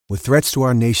With threats to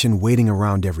our nation waiting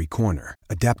around every corner,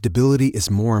 adaptability is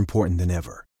more important than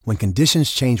ever. When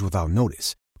conditions change without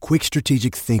notice, quick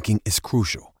strategic thinking is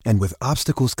crucial. And with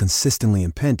obstacles consistently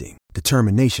impending,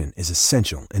 determination is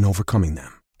essential in overcoming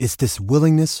them. It's this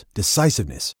willingness,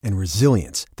 decisiveness, and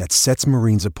resilience that sets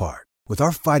Marines apart. With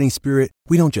our fighting spirit,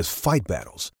 we don't just fight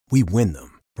battles, we win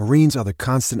them. Marines are the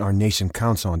constant our nation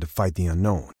counts on to fight the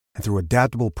unknown. And through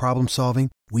adaptable problem solving,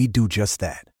 we do just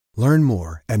that. Learn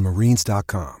more at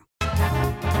marines.com.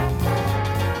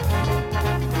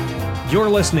 You're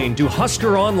listening to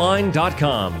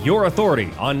HuskerOnline.com, your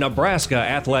authority on Nebraska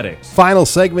athletics. Final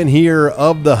segment here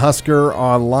of the Husker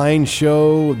Online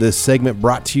Show. This segment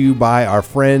brought to you by our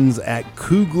friends at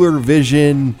Kugler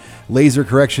Vision, laser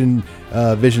correction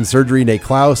vision surgery. Nate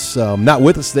Klaus, not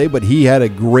with us today, but he had a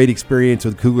great experience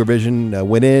with Kugler Vision.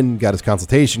 Went in, got his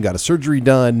consultation, got a surgery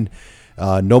done.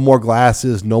 No more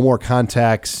glasses, no more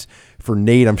contacts. For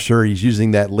Nate, I'm sure he's using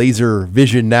that laser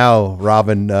vision now,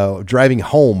 Robin, driving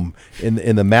home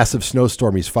in the massive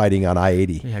snowstorm he's fighting on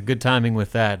I-80. Yeah, good timing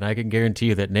with that. And I can guarantee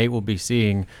you that Nate will be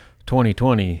seeing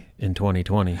 2020 in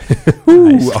 2020.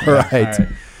 Ooh, nice.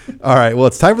 All right. Well,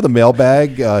 it's time for the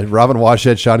mailbag. Robin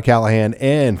Washut, Sean Callahan,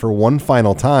 and for one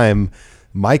final time,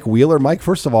 Mike Wheeler. Mike,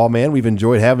 first of all, man, we've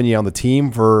enjoyed having you on the team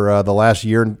for the last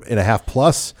year and a half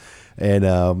plus.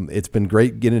 And it's been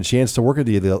great getting a chance to work with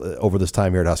you over this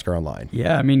time here at Husker Online.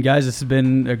 Yeah, I mean, guys, this has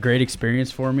been a great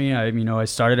experience for me. I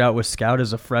started out with Scout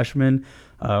as a freshman,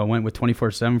 went with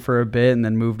 24/7 for a bit, and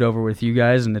then moved over with you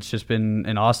guys, and it's just been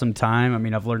an awesome time. I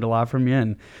mean, I've learned a lot from you,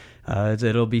 and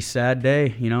it'll be a sad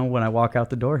day, when I walk out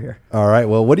the door here. All right.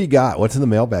 Well, what do you got? What's in the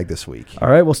mailbag this week? All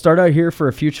right. We'll start out here for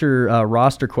a future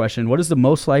roster question. Who is the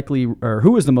most likely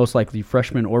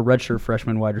freshman or redshirt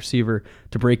freshman wide receiver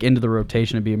to break into the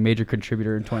rotation and be a major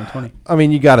contributor in 2020? I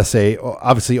mean, you got to say,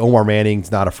 obviously, Omar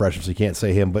Manning's not a freshman, so you can't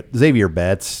say him. But Xavier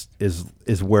Betts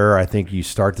is where I think you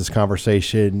start this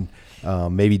conversation.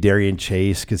 Maybe Darian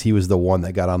Chase, because he was the one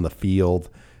that got on the field.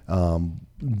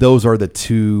 Those are the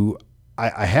two.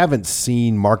 I haven't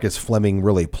seen Marcus Fleming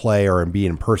really play or be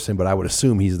in person, but I would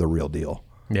assume he's the real deal.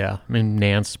 Yeah, I mean,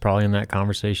 Nance is probably in that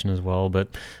conversation as well. But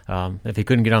if he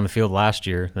couldn't get on the field last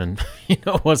year, then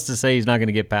what's to say he's not going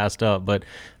to get passed up. But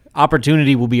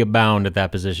opportunity will be abound at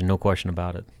that position, no question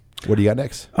about it. What do you got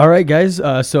next? All right, guys.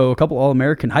 So a couple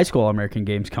high school All-American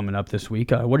games coming up this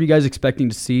week. What are you guys expecting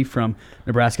to see from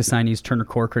Nebraska signees Turner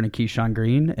Corcoran and Keyshawn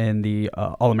Green in the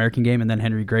All-American game, and then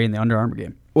Henry Gray in the Under Armour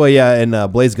game? Well, yeah,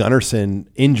 and Blaise Gunnerson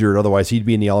injured. Otherwise, he'd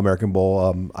be in the All-American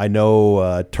Bowl. I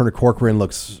know Turner Corcoran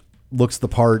looks the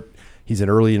part. He's an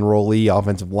early enrollee,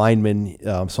 offensive lineman.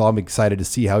 So I'm excited to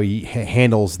see how he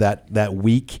handles that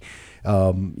week.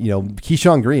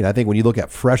 Keyshawn Green, I think when you look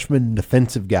at freshman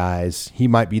defensive guys, he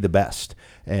might be the best.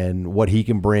 And what he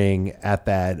can bring at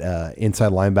that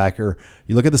inside linebacker.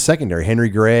 You look at the secondary, Henry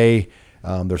Gray.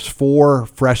 There's 4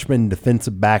 freshman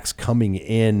defensive backs coming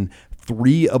in.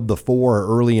 3 of the 4 are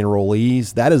early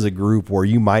enrollees. That is a group where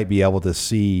you might be able to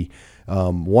see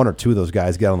 1 or 2 of those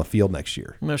guys get on the field next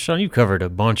year. Now, Sean, you've covered a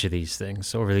bunch of these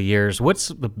things over the years. What's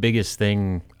the biggest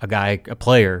thing a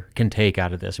player can take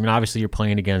out of this? I mean, obviously you're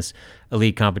playing against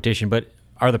elite competition, but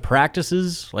are the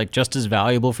practices just as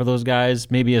valuable for those guys,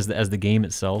 maybe as the game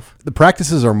itself? The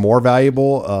practices are more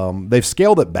valuable. They've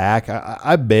scaled it back.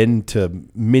 I've been to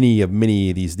many of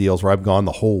these deals where I've gone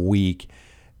the whole week.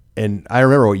 And I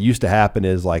remember what used to happen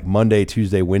is Monday,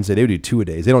 Tuesday, Wednesday, they would do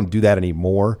 2-a-days. They don't do that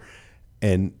anymore.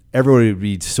 And everybody would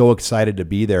be so excited to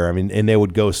be there. I mean, and they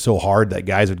would go so hard that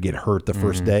guys would get hurt the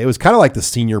first day. It was kind of like the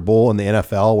Senior Bowl in the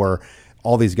NFL where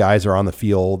all these guys are on the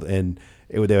field and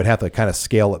they would have to kind of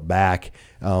scale it back.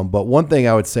 But one thing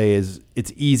I would say is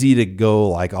it's easy to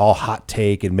go all hot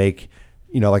take and make,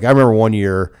 I remember one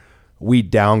year we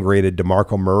downgraded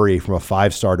DeMarco Murray from a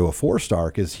 5-star to a 4-star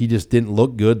because he just didn't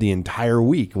look good the entire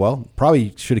week. Well,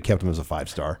 probably should have kept him as a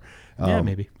 5-star. Yeah,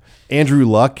 maybe. Andrew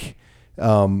Luck,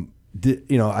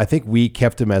 I think we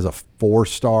kept him as a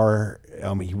 4-star.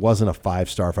 He wasn't a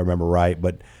 5-star if I remember right,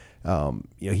 but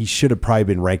he should have probably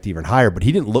been ranked even higher. But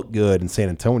he didn't look good in San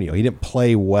Antonio. He didn't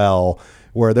play well.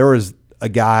 Where there was a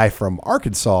guy from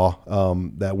Arkansas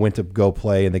that went to go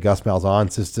play in the Gus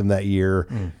Malzahn system that year,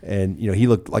 and he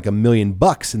looked like $1 million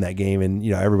in that game, and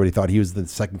everybody thought he was the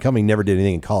second coming. Never did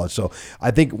anything in college. So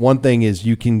I think one thing is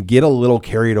you can get a little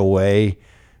carried away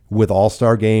with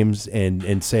all-star games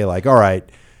and say all right,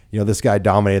 this guy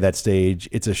dominated that stage.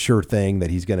 It's a sure thing that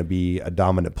he's going to be a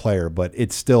dominant player, but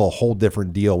it's still a whole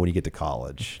different deal when you get to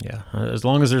college. Yeah, as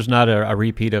long as there's not a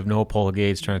repeat of Noah Paula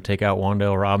Gates trying to take out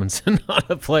Wan'Dale Robinson on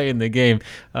a play in the game,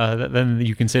 then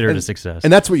you consider it a success.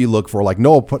 And that's what you look for,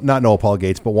 not Noah Paula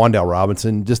Gates, but Wan'Dale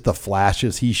Robinson, just the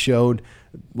flashes he showed.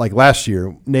 like last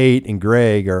year, Nate and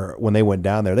Greg, when they went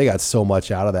down there, they got so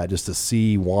much out of that just to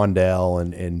see Wandell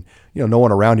and no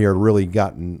one around here had really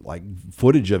gotten like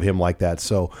footage of him like that.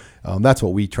 So that's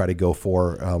what we try to go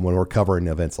for when we're covering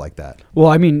events like that. Well,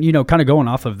 I mean, kind of going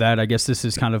off of that, I guess this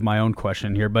is kind of my own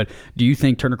question here, but do you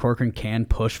think Turner Corcoran can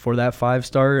push for that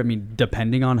 5-star? I mean,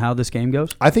 depending on how this game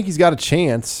goes? I think he's got a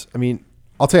chance. I mean,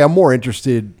 I'll tell you, I'm more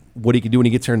interested what he can do when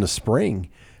he gets here in the spring.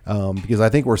 Because I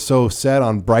think we're so set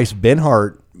on Bryce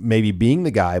Benhart maybe being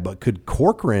the guy, but could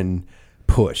Corcoran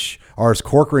push? Or is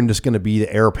Corcoran just going to be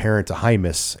the heir apparent to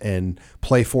Hymas and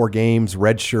play 4 games,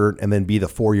 redshirt, and then be the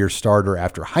 4-year starter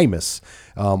after Hymas?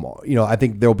 I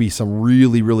think there'll be some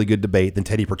really, really good debate. Then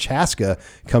Teddy Prochaska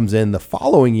comes in the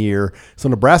following year. So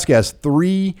Nebraska has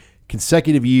 3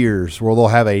 consecutive years where they'll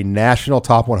have a national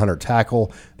top 100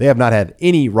 tackle. They have not had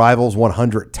any Rivals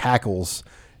 100 tackles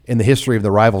in the history of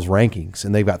the Rivals rankings,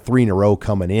 and they've got 3 in a row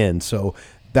coming in. So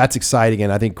that's exciting,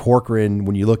 and I think Corcoran,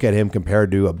 when you look at him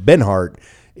compared to a Benhart,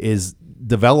 is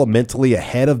developmentally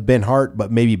ahead of Benhart,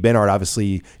 but maybe Benhart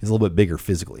obviously is a little bit bigger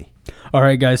physically. All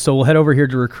right, guys, so we'll head over here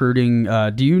to recruiting.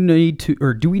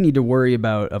 Do we need to worry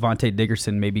about Avante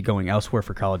Dickerson maybe going elsewhere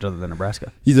for college other than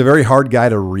Nebraska? He's a very hard guy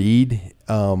to read.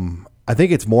 I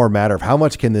think it's more a matter of how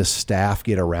much can this staff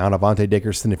get around Avante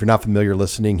Dickerson. If you're not familiar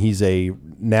listening, he's a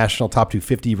national top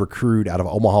 250 recruit out of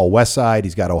Omaha Westside.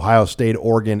 He's got Ohio State,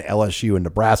 Oregon, LSU, and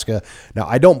Nebraska. Now,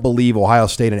 I don't believe Ohio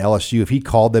State and LSU, if he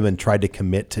called them and tried to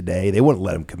commit today, they wouldn't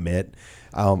let him commit.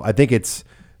 I think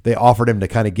they offered him to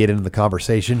kind of get into the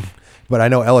conversation. But I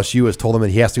know LSU has told him that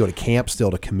he has to go to camp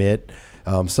still to commit.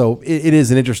 So it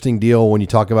is an interesting deal when you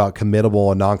talk about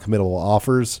committable and non-committable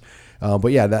offers.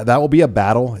 But yeah, that will be a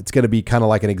battle. It's going to be kind of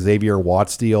like an Xavier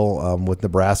Watts deal with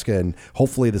Nebraska, and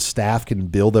hopefully the staff can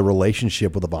build a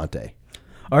relationship with Avante.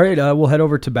 All right, we'll head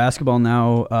over to basketball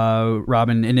now.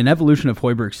 Robin, in an evolution of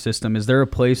Hoiberg's system, is there a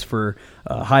place for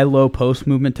high-low post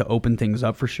movement to open things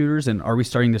up for shooters, and are we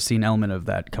starting to see an element of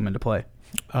that come into play?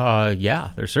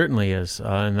 Yeah, there certainly is,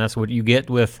 and that's what you get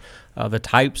with the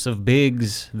types of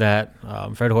bigs that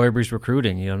Fred Hoiberg's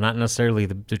recruiting. Not necessarily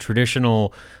the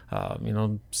traditional,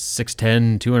 6'10",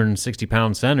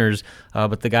 260-pound centers,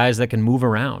 but the guys that can move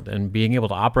around, and being able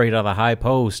to operate out of the high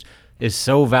post is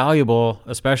so valuable,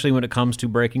 especially when it comes to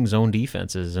breaking zone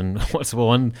defenses. And what's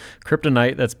one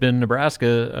kryptonite that's been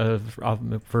Nebraska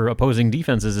for opposing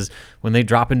defenses is when they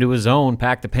drop into a zone,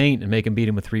 pack the paint, and make them beat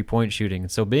him with 3-point shooting.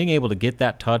 So being able to get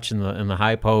that touch in the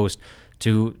high post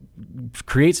to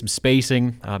create some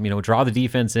spacing, draw the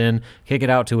defense in, kick it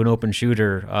out to an open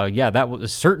shooter. That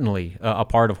was certainly a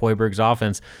part of Hoiberg's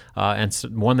offense, and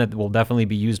one that will definitely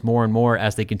be used more and more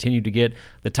as they continue to get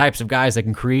the types of guys that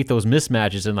can create those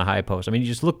mismatches in the high post. I mean, you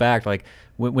just look back, like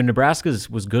when Nebraska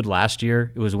was good last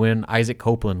year, it was when Isaac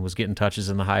Copeland was getting touches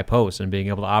in the high post and being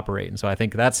able to operate. And so I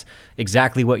think that's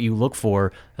exactly what you look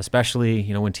for, especially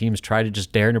when teams try to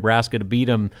just dare Nebraska to beat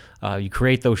them. You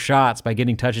create those shots by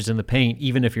getting touches in the paint,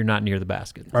 even if you're not near the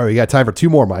basket. All right, we got time for 2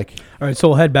 more, Mike. All right, so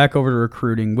we'll head back over to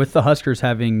recruiting. With the Huskers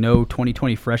having no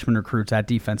 2020 freshman recruits at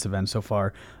defensive end so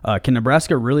far, can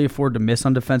Nebraska really afford to miss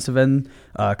on defensive end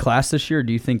class this year? Or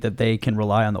do you think that they can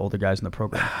rely on the older guys in the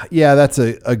program? Yeah, that's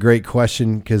a great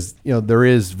question, because there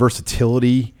is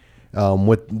versatility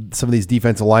with some of these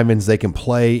defensive linemen. They can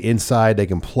play inside, they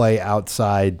can play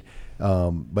outside.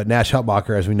 But Nash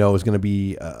Hutmacher, as we know, is going to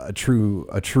be a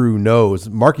true nose.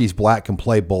 Marquise Black can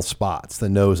play both spots, the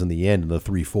nose and the end, and the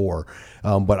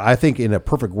 3-4. But I think in a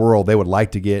perfect world, they would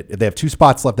like to if they have 2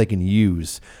 spots left they can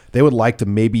use, they would like to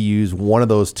maybe use one of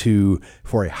those 2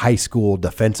 for a high school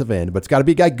defensive end. But it's got to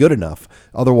be a guy good enough.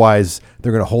 Otherwise,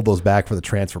 they're going to hold those back for the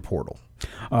transfer portal.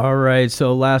 All right,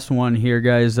 so last one here,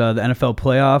 guys. The NFL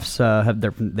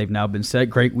playoffs they've now been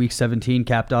set. Great Week 17,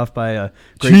 capped off by a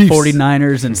great Chiefs.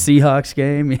 49ers and Seahawks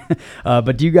game.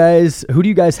 But who do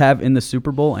you guys have in the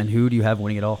Super Bowl, and who do you have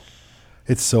winning it all?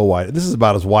 It's so wide. This is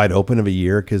about as wide open of a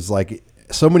year, because like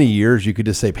so many years you could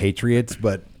just say Patriots,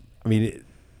 but I mean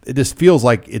it just feels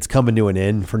like it's coming to an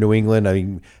end for New England. I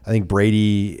mean, I think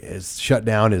Brady has shut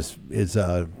down his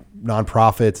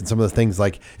nonprofits and some of the things.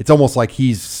 Like it's almost like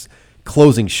he's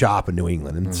closing shop in New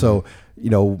England. And so,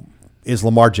 is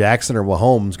Lamar Jackson or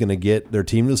Mahomes going to get their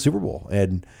team to the Super Bowl?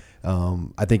 And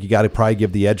I think you got to probably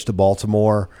give the edge to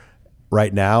Baltimore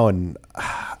right now. And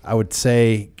I would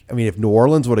say, if New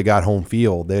Orleans would have got home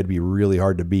field, they'd be really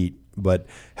hard to beat. But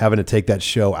having to take that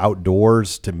show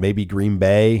outdoors to maybe Green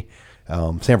Bay,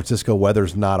 San Francisco,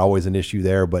 weather's not always an issue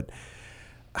there. But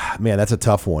man, that's a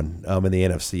tough one in the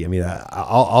NFC.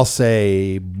 I'll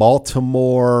say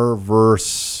Baltimore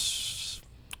versus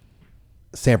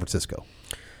San Francisco.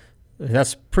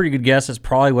 That's a pretty good guess. It's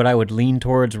probably what I would lean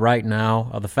towards right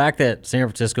now. The fact that San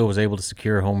Francisco was able to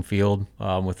secure home field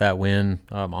with that win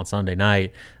on Sunday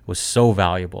night was so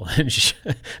valuable.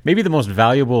 Maybe the most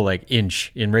valuable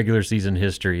inch in regular season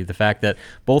history. The fact that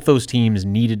both those teams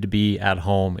needed to be at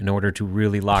home in order to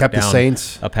really lock down the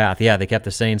Saints. A path. Yeah, they kept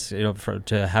the Saints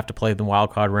to have to play the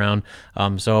wild card round.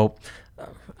 So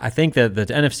I think that the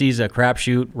NFC is a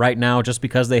crapshoot right now just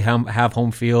because they have home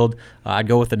field. I'd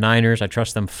go with the Niners. I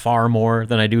trust them far more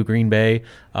than I do Green Bay.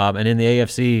 And in the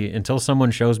AFC, until someone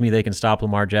shows me they can stop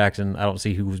Lamar Jackson, I don't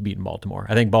see who's beating Baltimore.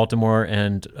 I think Baltimore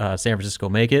and San Francisco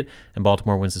make it, and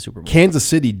Baltimore wins the Super Bowl. Kansas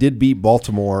City did beat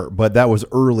Baltimore, but that was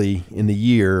early in the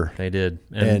year. They did,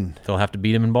 and they'll have to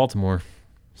beat them in Baltimore.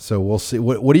 So we'll see.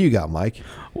 What do you got, Mike?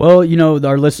 Well,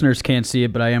 our listeners can't see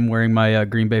it, but I am wearing my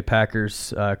Green Bay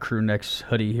Packers crew necks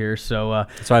hoodie here. So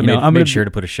I made sure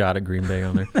to put a shot at Green Bay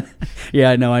on there.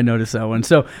 Yeah, I know. I noticed that one.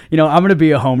 So, I'm going to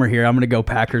be a homer here. I'm going to go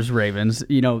Packers-Ravens.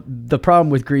 The problem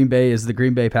with Green Bay is the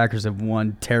Green Bay Packers have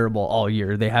won terrible all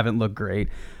year. They haven't looked great.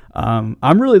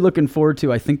 I'm really looking forward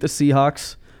to, I think the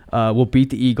Seahawks will beat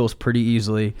the Eagles pretty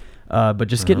easily. But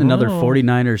just getting another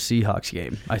 49ers-Seahawks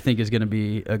game, I think, is going to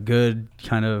be a good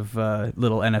kind of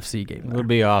little NFC game. It would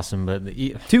be awesome, but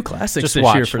two classics just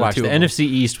this year for the two the of them. NFC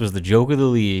East was the joke of the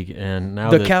league, and now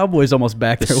the Cowboys almost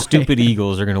backed the their way. stupid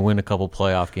Eagles are going to win a couple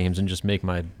playoff games and just make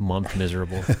my month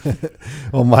miserable.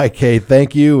 Well, Mike, hey,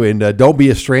 thank you, and don't be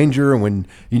a stranger. And when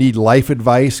you need life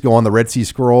advice, go on the Red Sea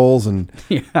Scrolls and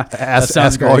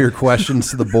ask all your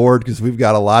questions to the board, because we've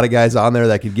got a lot of guys on there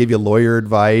that could give you lawyer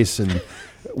advice and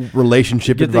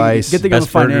relationship advice. Good thing I'm a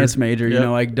finance major. Yep.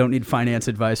 I don't need finance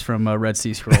advice from Red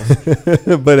Sea Scrolls.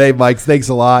 But hey, Mike, thanks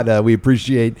a lot. We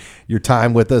appreciate your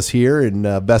time with us here,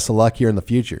 and best of luck here in the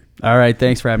future. All right.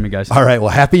 Thanks for having me, guys. All right. Well,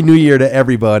 Happy New Year to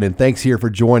everyone, and thanks here for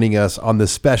joining us on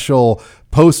this special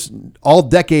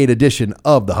post-all-decade edition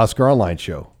of the Husker Online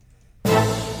Show.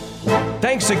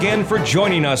 Thanks again for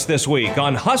joining us this week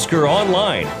on Husker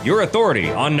Online, your authority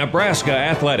on Nebraska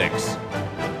athletics.